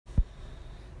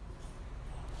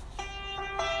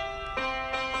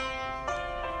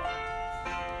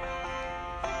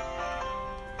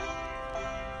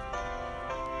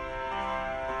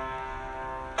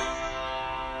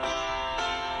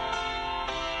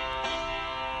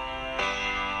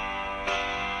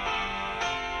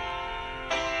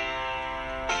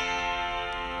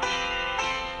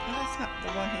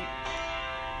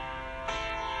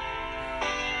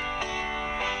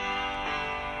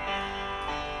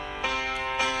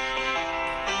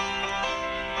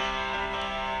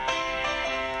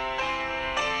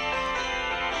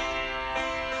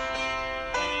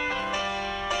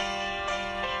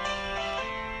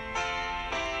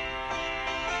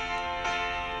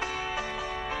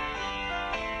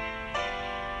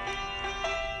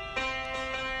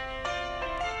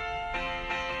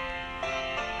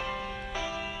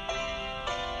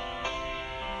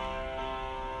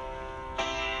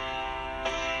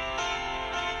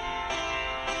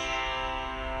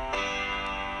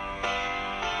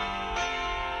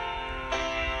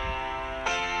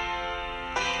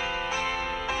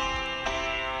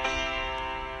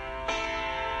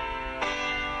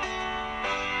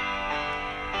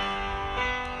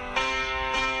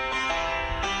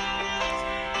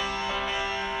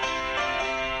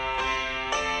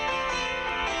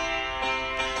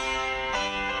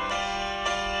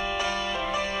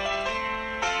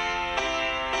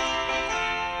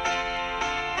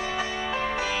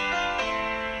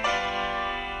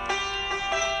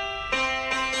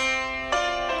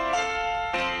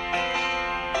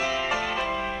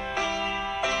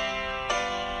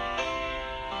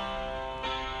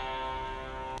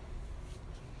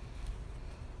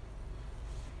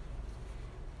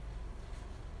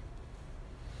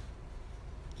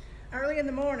Early in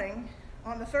the morning,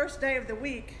 on the first day of the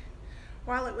week,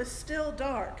 while it was still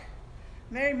dark,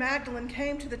 Mary Magdalene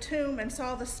came to the tomb and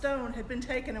saw the stone had been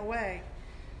taken away.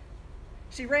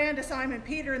 She ran to Simon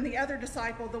Peter and the other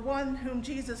disciple, the one whom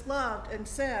Jesus loved, and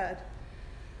said,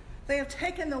 "They have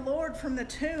taken the Lord from the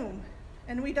tomb,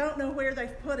 and we don't know where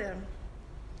they've put him."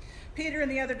 Peter and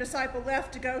the other disciple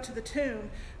left to go to the tomb.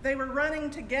 They were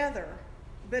running together,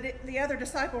 but the other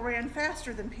disciple ran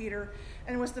faster than Peter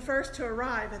and was the first to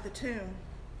arrive at the tomb.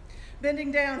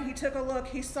 Bending down, he took a look.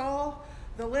 He saw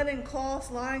the linen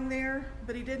cloths lying there,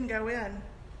 but he didn't go in.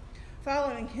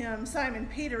 Following him, Simon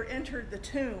Peter entered the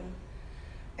tomb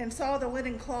and saw the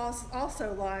linen cloths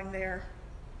also lying there.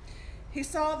 He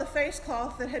saw the face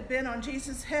cloth that had been on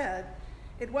Jesus' head.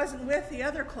 It wasn't with the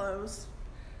other clothes,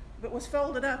 but was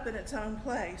folded up in its own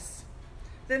place.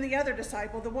 Then the other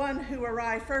disciple, the one who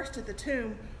arrived first at the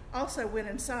tomb, also went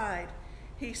inside.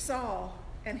 He saw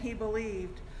and he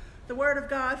believed. The word of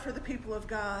God for the people of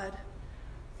God.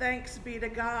 Thanks be to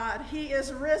God. He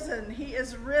is risen. He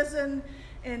is risen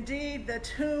indeed. The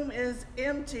tomb is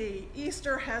empty.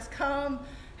 Easter has come.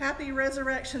 Happy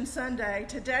Resurrection Sunday.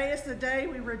 Today is the day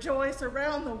we rejoice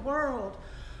around the world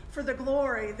for the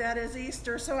glory that is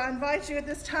Easter. So I invite you at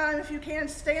this time, if you can,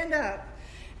 stand up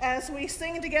as we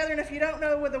sing together. And if you don't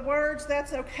know the words,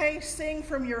 that's okay. Sing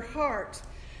from your heart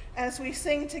as we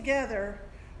sing together,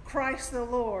 "Christ the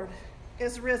Lord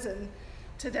is risen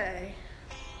today."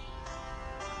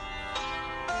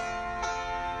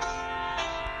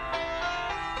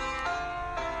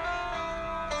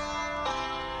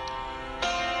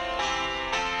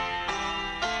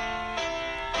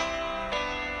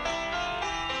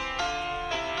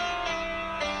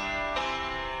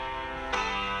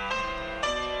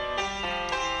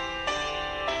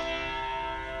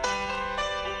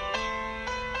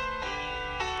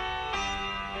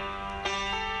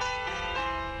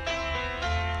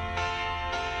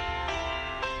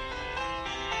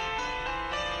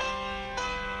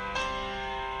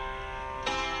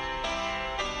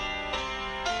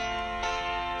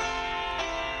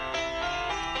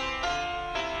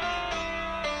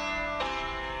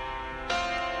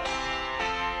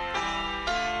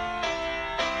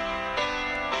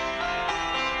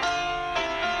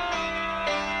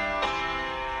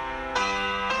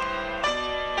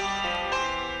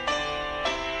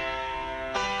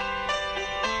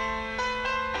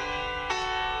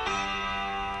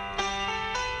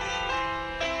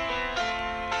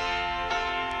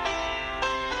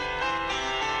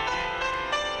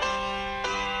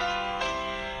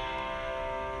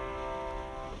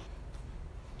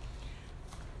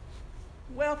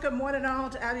 Welcome one and all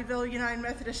to Abbeville United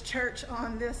Methodist Church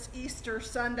on this Easter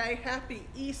Sunday. Happy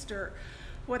Easter.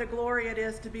 What a glory it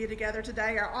is to be together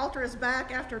today. Our altar is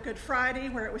back after Good Friday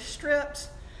where it was stripped.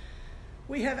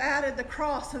 We have added the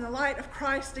cross and the light of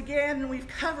Christ again, and we've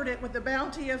covered it with the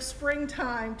bounty of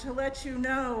springtime to let you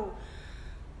know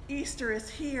Easter is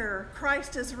here.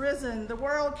 Christ is risen. The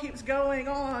world keeps going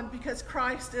on because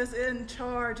Christ is in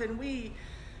charge, and we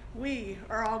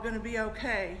are all going to be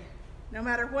okay. No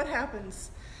matter what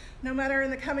happens, no matter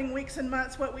in the coming weeks and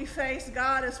months what we face,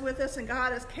 God is with us and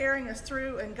God is carrying us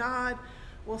through, and God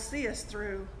will see us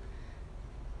through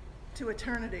to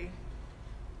eternity.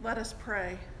 Let us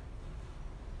pray.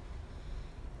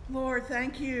 Lord,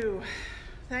 thank you.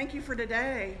 Thank you for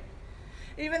today.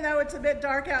 Even though it's a bit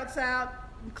dark outside,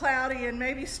 cloudy, and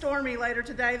maybe stormy later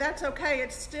today, that's okay.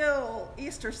 It's still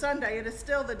Easter Sunday. It is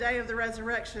still the day of the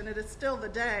resurrection. It is still the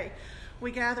day we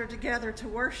gather together to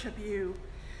worship you.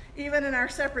 Even in our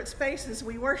separate spaces,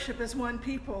 we worship as one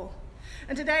people.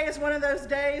 And today is one of those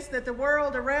days that the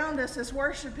world around us is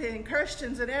worshiping.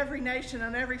 Christians in every nation,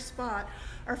 on every spot,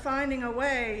 are finding a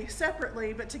way,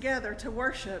 separately but together, to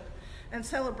worship and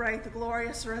celebrate the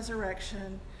glorious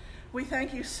resurrection. We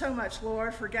thank you so much,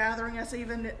 Lord, for gathering us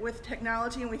even with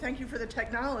technology, and we thank you for the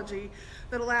technology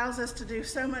that allows us to do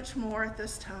so much more at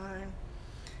this time.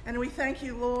 And we thank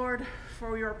you, Lord,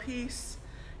 for your peace,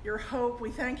 your hope. We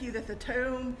thank you that the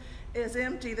tomb is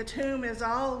empty. The tomb is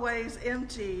always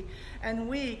empty, and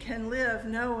we can live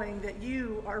knowing that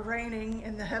you are reigning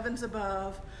in the heavens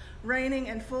above, reigning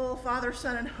in full Father,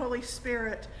 Son, and Holy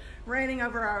Spirit, reigning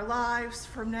over our lives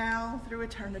from now through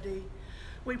eternity.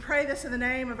 We pray this in the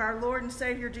name of our Lord and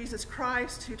Savior Jesus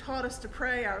Christ, who taught us to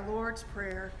pray our Lord's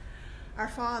Prayer. Our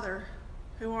Father,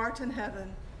 who art in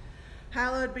heaven,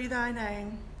 hallowed be thy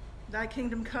name. Thy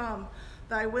kingdom come,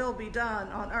 thy will be done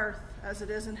on earth as it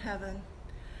is in heaven.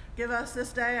 Give us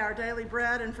this day our daily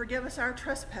bread, and forgive us our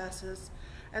trespasses,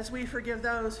 as we forgive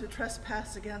those who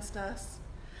trespass against us.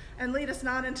 And lead us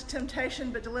not into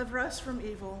temptation, but deliver us from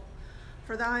evil.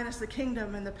 For thine is the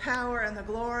kingdom and the power and the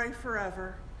glory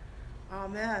forever.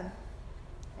 Amen.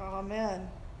 Amen.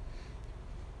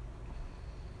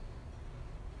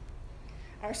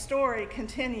 Our story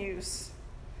continues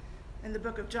in the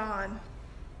book of John.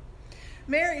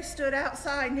 Mary stood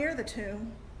outside near the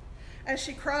tomb. As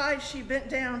she cried, she bent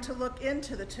down to look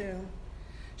into the tomb.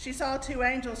 She saw two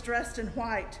angels dressed in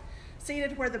white,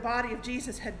 seated where the body of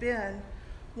Jesus had been,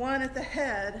 one at the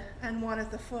head and one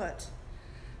at the foot.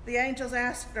 The angels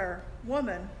asked her,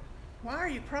 "Woman, why are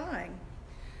you crying?"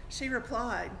 She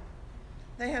replied,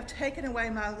 "They have taken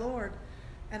away my Lord,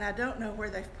 and I don't know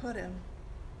where they've put him."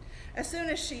 As soon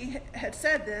as she had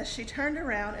said this, she turned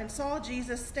around and saw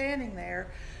Jesus standing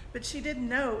there, but she didn't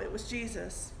know it was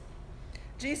Jesus.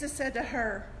 Jesus said to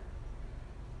her,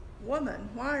 "Woman,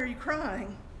 why are you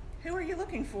crying? Who are you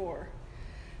looking for?"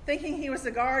 Thinking he was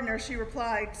the gardener, she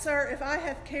replied, "Sir, if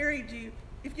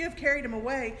you have carried him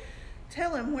away,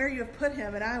 tell him where you have put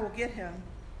him, and I will get him."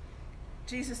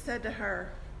 Jesus said to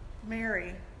her,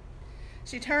 "Mary."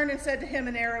 She turned and said to him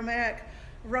in Aramaic,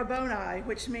 "Rabboni,"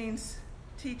 which means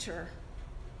teacher.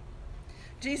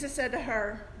 Jesus said to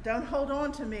her, "Don't hold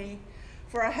on to me,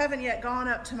 for I haven't yet gone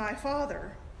up to my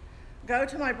Father. Go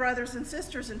to my brothers and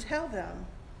sisters and tell them,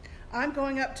 I'm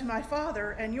going up to my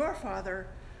Father and your Father,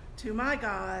 to my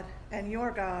God and your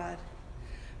God."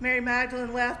 Mary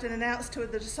Magdalene left and announced to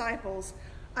the disciples,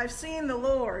 "I've seen the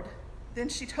Lord." Then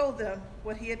she told them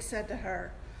what he had said to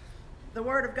her. The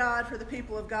word of God for the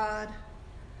people of God.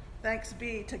 Thanks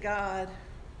be to God.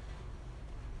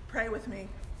 Pray with me.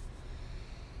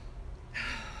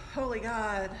 Holy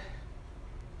God,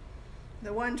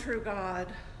 the one true God,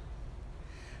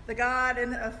 the God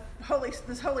and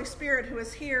this Holy Spirit who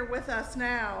is here with us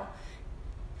now,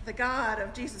 the God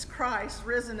of Jesus Christ,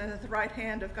 risen and at the right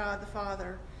hand of God the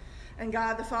Father, and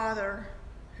God the Father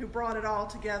who brought it all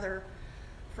together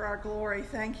for our glory.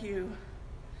 Thank you.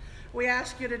 We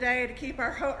ask you today to keep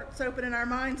our hearts open and our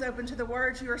minds open to the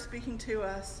words you are speaking to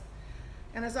us.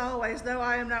 And as always, though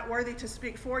I am not worthy to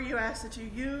speak for you, I ask that you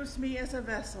use me as a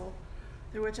vessel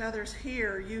through which others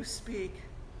hear you speak.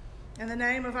 In the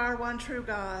name of our one true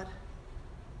God,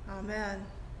 amen.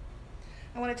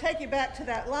 I want to take you back to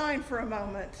that line for a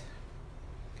moment.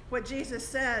 What Jesus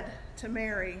said to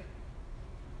Mary.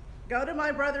 Go to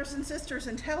my brothers and sisters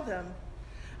and tell them,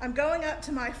 I'm going up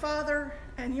to my Father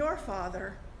and your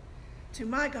Father, to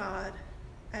my God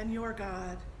and your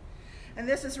God. And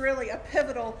this is really a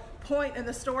pivotal point in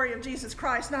the story of Jesus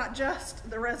Christ, not just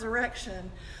the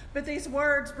resurrection, but these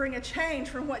words bring a change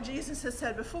from what Jesus has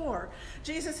said before.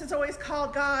 Jesus has always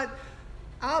called God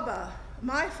Abba,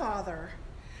 my Father.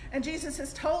 And Jesus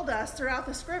has told us throughout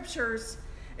the scriptures,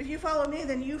 if you follow me,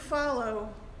 then you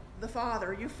follow the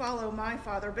Father, you follow my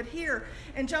Father. But here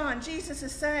in John, Jesus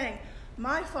is saying,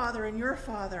 my Father and your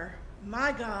Father,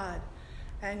 my God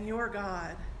and your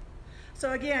God.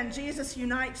 So again, Jesus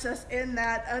unites us in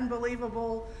that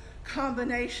unbelievable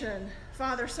combination,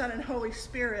 Father, Son, and Holy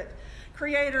Spirit,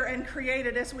 creator and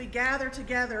created, as we gather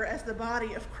together as the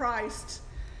body of Christ.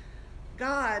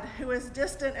 God, who is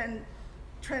distant and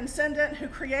transcendent, who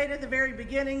created the very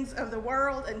beginnings of the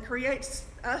world and creates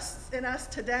us in us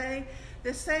today.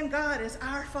 This same God is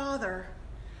our Father,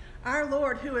 our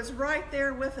Lord, who is right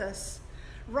there with us,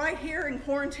 right here in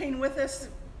quarantine with us,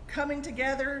 coming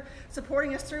together,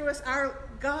 supporting us through us. Our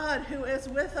God who is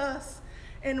with us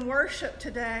in worship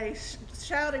today,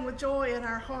 shouting with joy in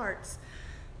our hearts.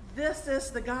 This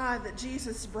is the God that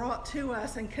Jesus brought to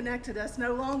us and connected us.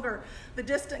 No longer the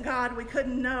distant God we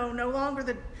couldn't know, no longer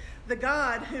the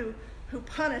God who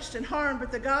punished and harmed,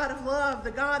 but the God of love,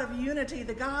 the God of unity,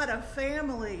 the God of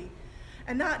family.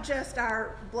 And not just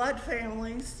our blood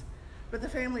families, but the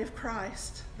family of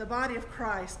Christ, the body of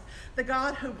Christ, the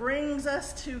God who brings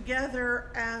us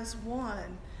together as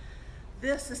one.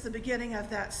 This is the beginning of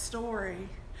that story.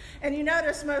 And you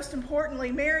notice, most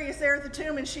importantly, Mary is there at the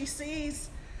tomb and she sees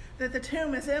that the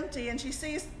tomb is empty, and she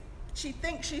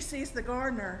thinks she sees the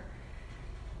gardener.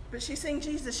 But she's seeing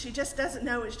Jesus. She just doesn't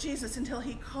know it's Jesus until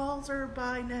he calls her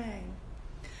by name.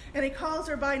 And he calls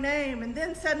her by name, and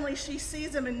then suddenly she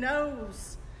sees him and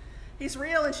knows he's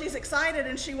real, and she's excited,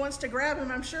 and she wants to grab him,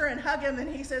 I'm sure, and hug him.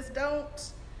 And he says,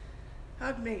 don't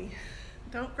hug me.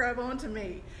 Don't grab onto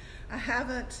me. I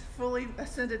haven't fully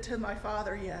ascended to my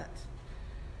Father yet.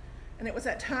 And it was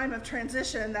that time of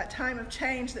transition, that time of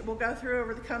change that we'll go through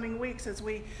over the coming weeks as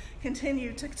we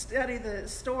continue to study the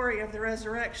story of the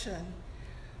resurrection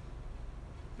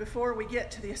before we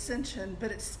get to the ascension. But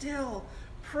it's still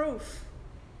proof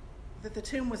that the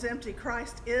tomb was empty.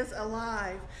 Christ is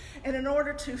alive. And in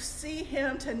order to see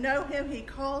him, to know him, he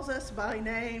calls us by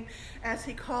name, as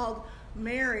he called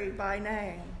Mary by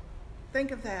name.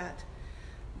 Think of that.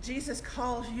 Jesus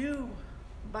calls you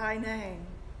by name.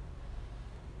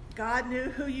 God knew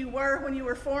who you were when you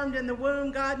were formed in the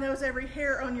womb. God knows every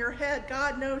hair on your head.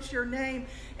 God knows your name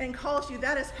and calls you.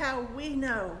 That is how we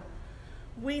know.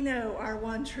 We know our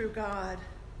one true God.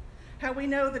 How we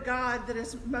know the God that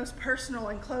is most personal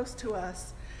and close to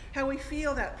us. How we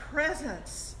feel that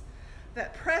presence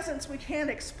we can't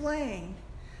explain.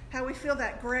 How we feel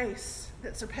that grace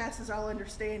that surpasses all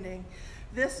understanding.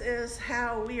 This is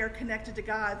how we are connected to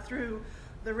God through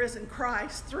the risen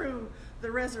Christ, through the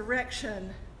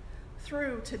resurrection,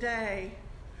 through today.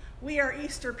 We are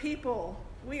Easter people.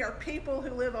 We are people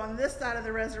who live on this side of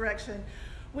the resurrection.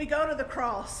 We go to the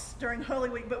cross during Holy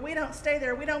Week, but we don't stay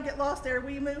there. We don't get lost there.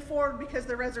 We move forward because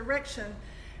the resurrection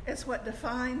is what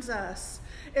defines us.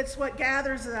 It's what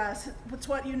gathers us. It's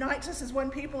what unites us as one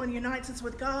people and unites us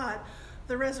with God.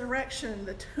 The resurrection,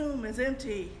 the tomb is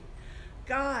empty.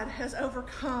 God has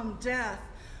overcome death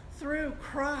through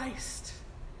Christ.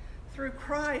 Through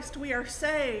Christ, we are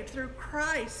saved. Through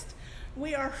Christ,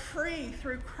 we are free.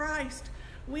 Through Christ,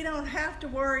 we don't have to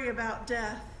worry about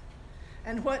death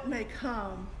and what may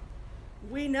come.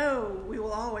 We know we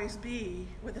will always be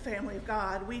with the family of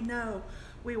God. We know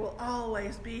we will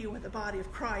always be with the body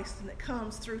of Christ, and it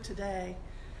comes through today,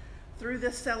 through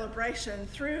this celebration,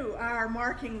 through our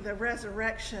marking the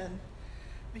resurrection,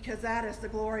 because that is the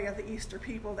glory of the Easter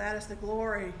people. That is the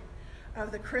glory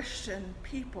of the Christian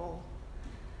people.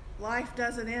 Life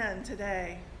doesn't end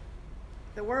today.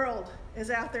 The world is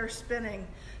out there spinning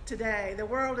today. The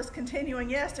world is continuing.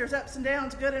 Yes, there's ups and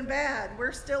downs, good and bad.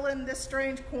 We're still in this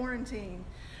strange quarantine.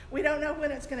 We don't know when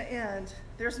it's going to end.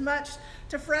 There's much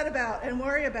to fret about and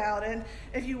worry about. And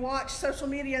if you watch social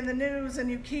media and the news and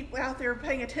you keep out there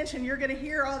paying attention, you're going to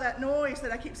hear all that noise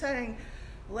that I keep saying,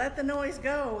 let the noise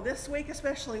go. This week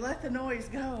especially, let the noise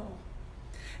go.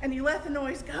 And you let the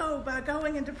noise go by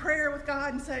going into prayer with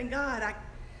God and saying, God,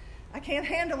 I can't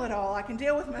handle it all. I can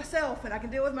deal with myself and I can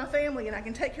deal with my family and I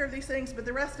can take care of these things, but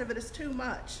the rest of it is too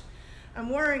much. I'm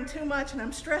worrying too much and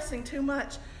I'm stressing too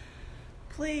much.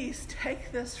 Please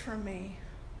take this from me.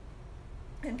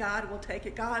 And God will take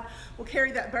it. God will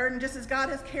carry that burden just as God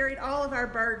has carried all of our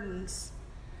burdens,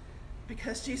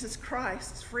 because Jesus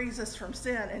Christ frees us from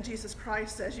sin, and Jesus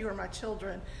Christ says, you are my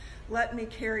children. Let me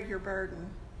carry your burden.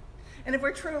 And if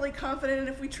we're truly confident, and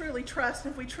if we truly trust,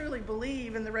 and if we truly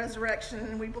believe in the resurrection,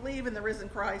 and we believe in the risen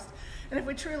Christ, and if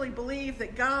we truly believe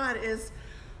that God is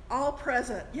all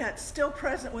present, yet still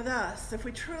present with us, if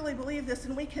we truly believe this,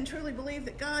 and we can truly believe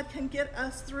that God can get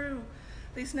us through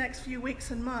these next few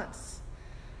weeks and months,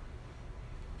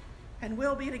 and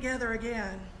we'll be together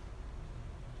again.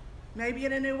 Maybe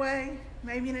in a new way,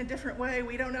 maybe in a different way.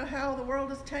 We don't know how the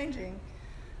world is changing.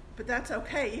 But that's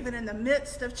okay, even in the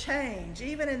midst of change,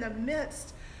 even in the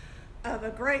midst of a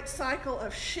great cycle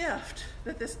of shift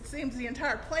that this seems the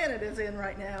entire planet is in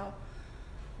right now,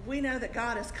 we know that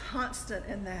God is constant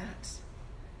in that.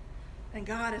 And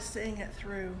God is seeing it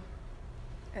through.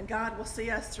 And God will see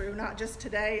us through, not just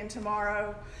today and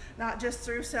tomorrow, not just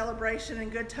through celebration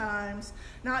and good times,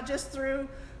 not just through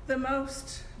the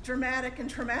most dramatic and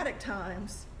traumatic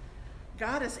times.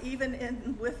 God is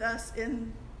even with us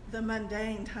in the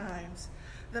mundane times,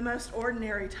 the most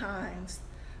ordinary times,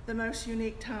 the most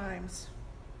unique times.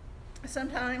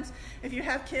 Sometimes, if you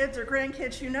have kids or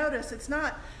grandkids, you notice it's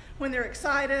not when they're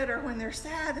excited or when they're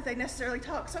sad that they necessarily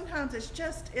talk. Sometimes it's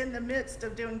just in the midst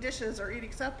of doing dishes or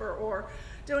eating supper or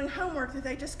doing homework that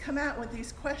they just come out with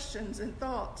these questions and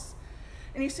thoughts.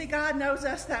 And you see, God knows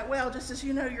us that well, just as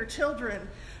you know your children.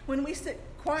 When we sit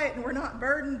quiet and we're not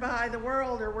burdened by the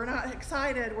world or we're not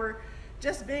excited, we're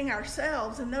just being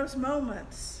ourselves in those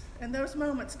moments. In those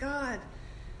moments, God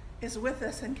is with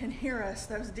us and can hear us,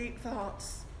 those deep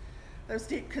thoughts, those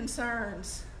deep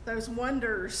concerns, those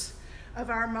wonders of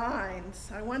our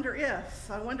minds. I wonder if,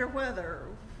 I wonder whether,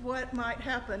 what might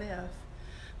happen if.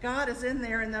 God is in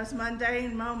there in those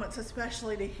mundane moments,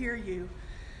 especially to hear you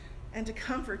and to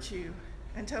comfort you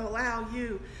and to allow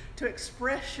you to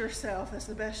express yourself as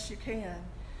the best you can.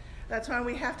 That's why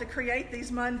we have to create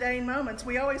these mundane moments.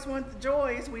 We always want the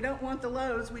joys. We don't want the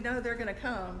lows. We know they're going to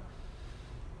come.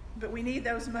 But we need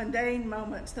those mundane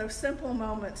moments, those simple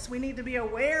moments. We need to be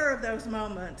aware of those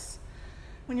moments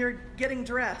when you're getting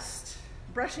dressed,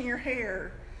 brushing your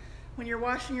hair, when you're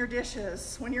washing your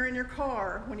dishes, when you're in your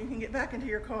car, when you can get back into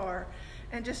your car,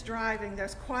 and just driving,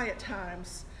 those quiet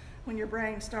times when your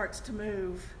brain starts to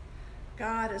move.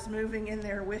 God is moving in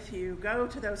there with you. Go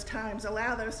to those times,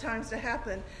 allow those times to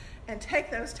happen, and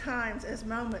take those times as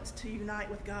moments to unite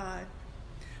with God.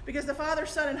 Because the Father,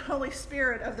 Son, and Holy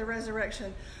Spirit of the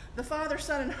resurrection, the Father,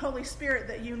 Son, and Holy Spirit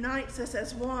that unites us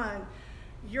as one,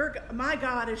 My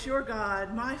God is your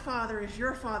God, my Father is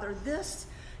your Father. This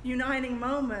uniting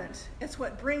moment, it's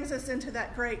what brings us into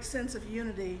that great sense of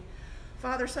unity.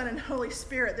 Father, Son, and Holy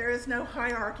Spirit, there is no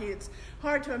hierarchy. It's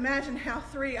hard to imagine how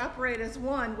three operate as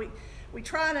one. We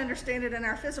try and understand it in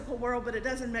our physical world, but it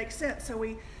doesn't make sense. So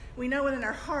we know it in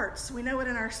our hearts. We know it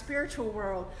in our spiritual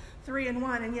world, three in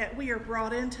one, and yet we are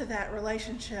brought into that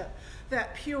relationship,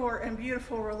 that pure and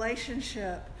beautiful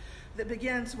relationship that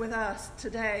begins with us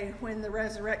today when the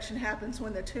resurrection happens,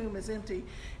 when the tomb is empty.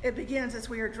 It begins as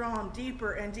we are drawn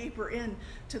deeper and deeper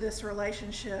into this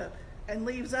relationship and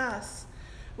leaves us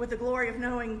with the glory of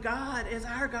knowing God is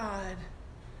our God.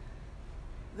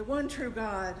 The one true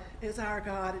God is our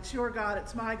God. It's your God,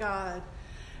 it's my God.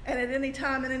 And at any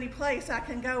time, in any place, I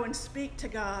can go and speak to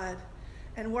God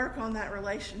and work on that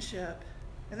relationship.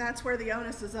 And that's where the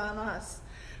onus is on us.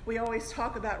 We always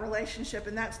talk about relationship,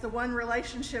 and that's the one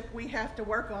relationship we have to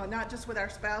work on, not just with our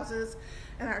spouses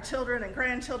and our children and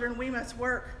grandchildren. We must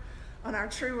work on our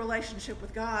true relationship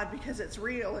with God because it's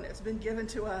real and it's been given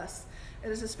to us. It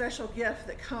is a special gift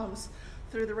that comes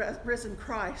through the risen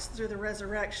Christ, through the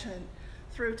resurrection,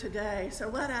 through today. So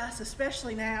let us,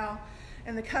 especially now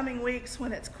in the coming weeks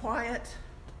when it's quiet,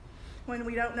 when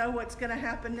we don't know what's going to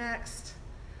happen next,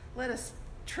 let us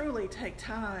truly take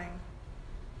time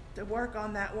to work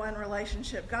on that one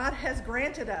relationship. God has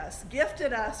granted us,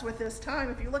 gifted us with this time.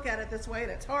 If you look at it this way,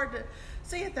 and it's hard to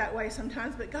see it that way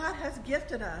sometimes, but God has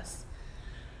gifted us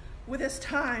with this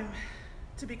time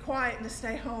to be quiet and to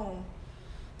stay home,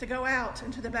 to go out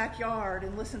into the backyard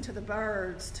and listen to the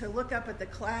birds, to look up at the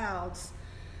clouds,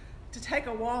 to take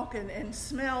a walk and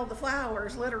smell the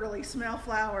flowers, literally smell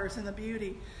flowers and the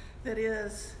beauty that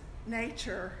is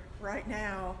nature right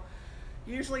now.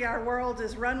 Usually our world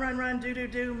is run,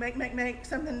 do, make,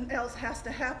 something else has to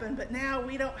happen, but now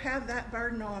we don't have that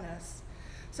burden on us.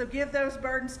 So give those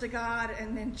burdens to God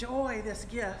and enjoy this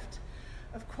gift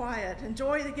of quiet.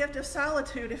 Enjoy the gift of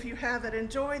solitude if you have it.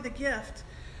 Enjoy the gift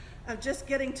of just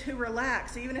getting to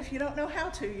relax, even if you don't know how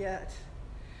to yet.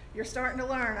 You're starting to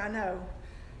learn, I know.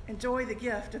 Enjoy the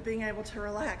gift of being able to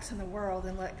relax in the world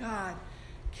and let God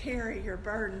carry your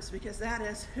burdens, because that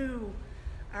is who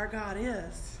our God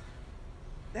is.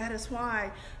 That is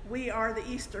why we are the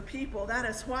Easter people. That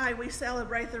is why we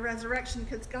celebrate the resurrection,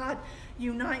 because God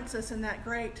unites us in that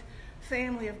great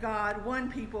family of God,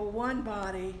 one people, one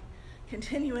body,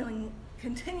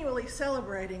 continually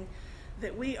celebrating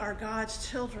that we are God's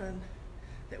children,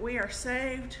 that we are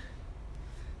saved,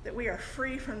 that we are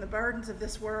free from the burdens of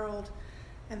this world,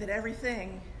 and that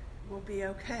everything will be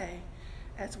okay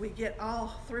as we get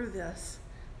all through this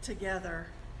together.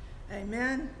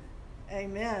 Amen.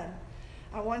 Amen.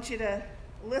 I want you to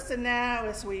listen now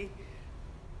as we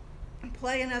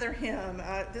play another hymn.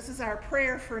 This is our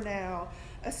prayer for now,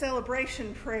 a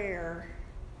celebration prayer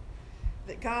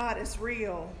that God is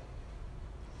real.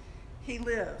 He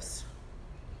lives.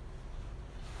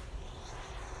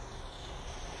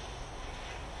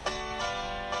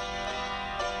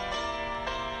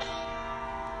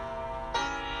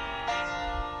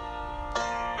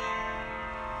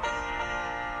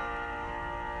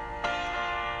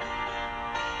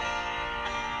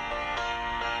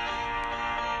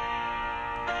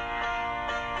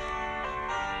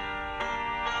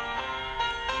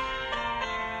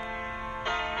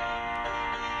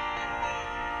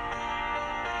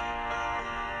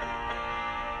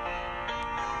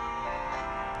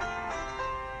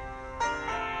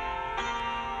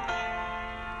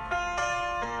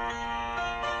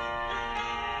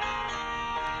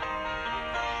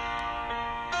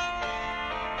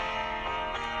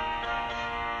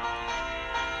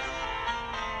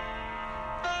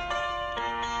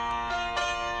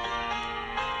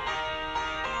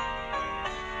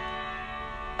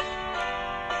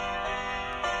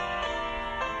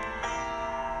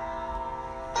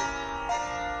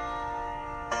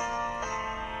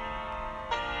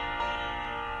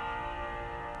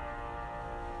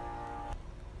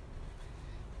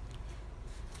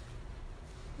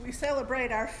 We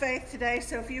celebrate our faith today,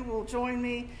 so if you will join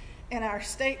me in our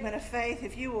statement of faith,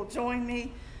 if you will join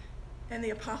me in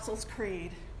the Apostles'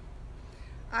 Creed.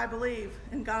 I believe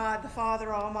in God, the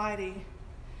Father Almighty,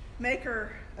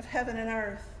 maker of heaven and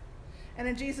earth, and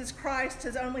in Jesus Christ,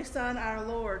 his only Son, our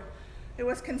Lord, who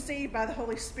was conceived by the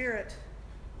Holy Spirit,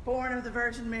 born of the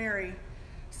Virgin Mary,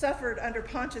 suffered under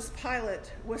Pontius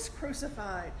Pilate, was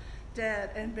crucified, dead,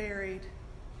 and buried.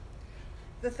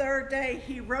 The third day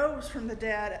he rose from the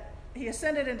dead. He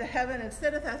ascended into heaven and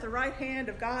sitteth at the right hand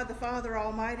of God the Father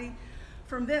Almighty.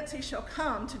 From thence he shall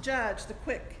come to judge the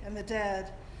quick and the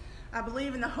dead. I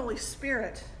believe in the Holy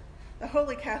Spirit, the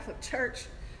Holy Catholic Church,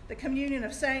 the communion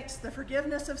of saints, the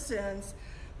forgiveness of sins,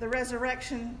 the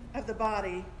resurrection of the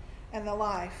body, and the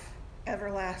life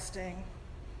everlasting.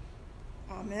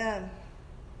 Amen.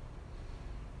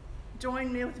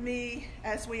 Join me with me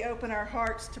as we open our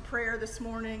hearts to prayer this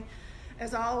morning.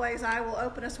 As always, I will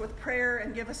open us with prayer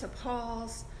and give us a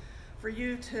pause for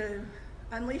you to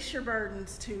unleash your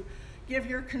burdens, to give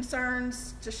your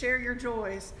concerns, to share your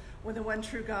joys with the one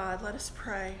true God. Let us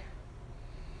pray.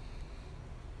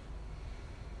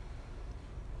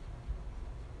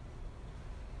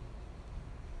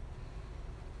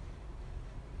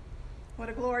 What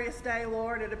a glorious day,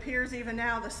 Lord. It appears even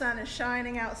now the sun is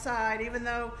shining outside. Even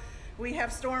though we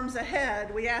have storms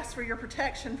ahead, we ask for your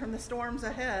protection from the storms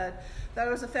ahead,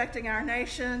 those affecting our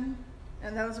nation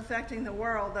and those affecting the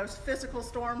world, those physical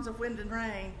storms of wind and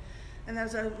rain, and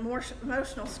those more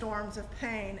emotional storms of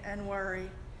pain and worry.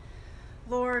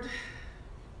 Lord,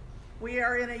 we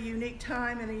are in a unique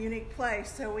time, in a unique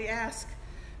place, so we ask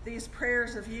these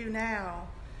prayers of you now,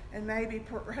 and maybe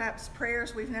perhaps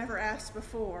prayers we've never asked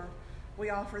before. We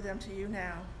offer them to you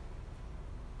now.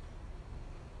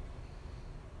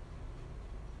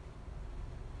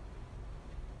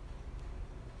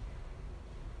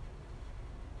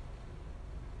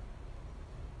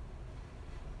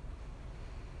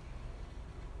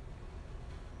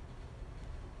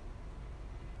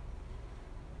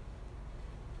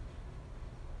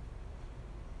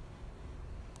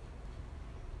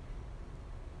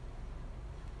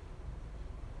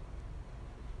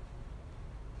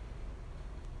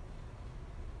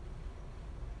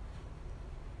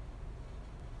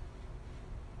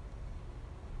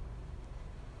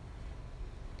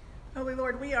 Holy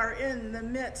Lord, we are in the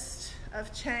midst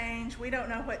of change. We don't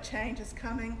know what change is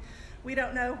coming. We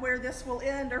don't know where this will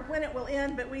end or when it will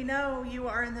end, but we know you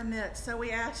are in the midst. So we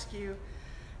ask you,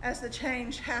 as the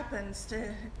change happens,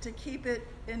 to keep it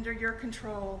under your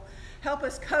control. Help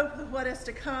us cope with what is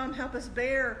to come. Help us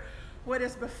bear what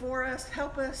is before us.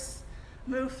 Help us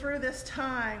move through this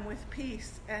time with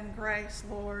peace and grace,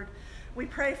 Lord. We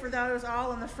pray for those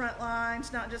all on the front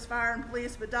lines, not just fire and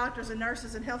police, but doctors and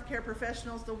nurses and healthcare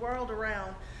professionals the world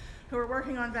around, who are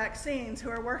working on vaccines, who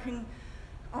are working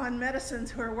on medicines,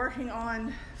 who are working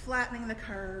on flattening the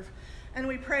curve. And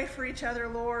we pray for each other,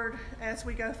 Lord, as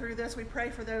we go through this. We pray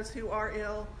for those who are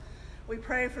ill. We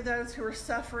pray for those who are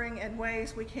suffering in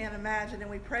ways we can't imagine.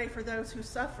 And we pray for those who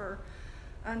suffer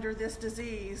under this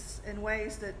disease in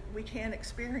ways that we can't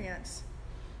experience.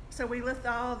 So we lift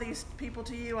all these people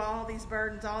to you, all these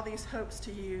burdens, all these hopes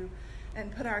to you, and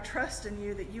put our trust in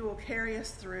you that you will carry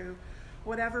us through.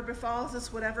 Whatever befalls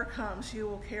us, whatever comes, you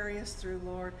will carry us through,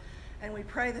 Lord. And we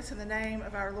pray this in the name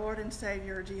of our Lord and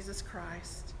Savior, Jesus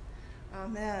Christ.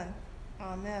 Amen.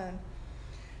 Amen.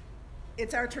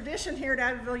 It's our tradition here at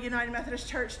Abbeville United Methodist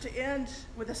Church to end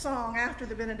with a song after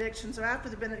the benediction. So after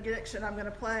the benediction, I'm going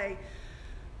to play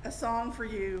a song for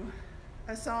you,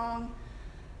 a song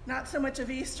not so much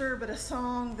of Easter, but a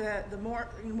song that the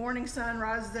morning sun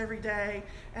rises every day,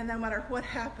 and no matter what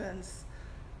happens,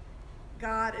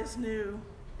 God is new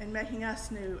and making us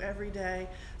new every day.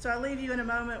 So I'll leave you in a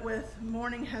moment with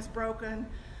Morning Has Broken,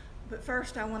 but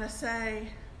first I want to say,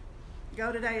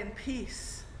 go today in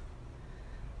peace,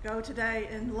 go today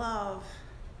in love,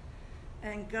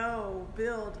 and go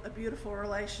build a beautiful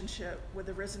relationship with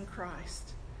the risen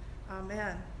Christ.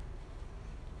 Amen.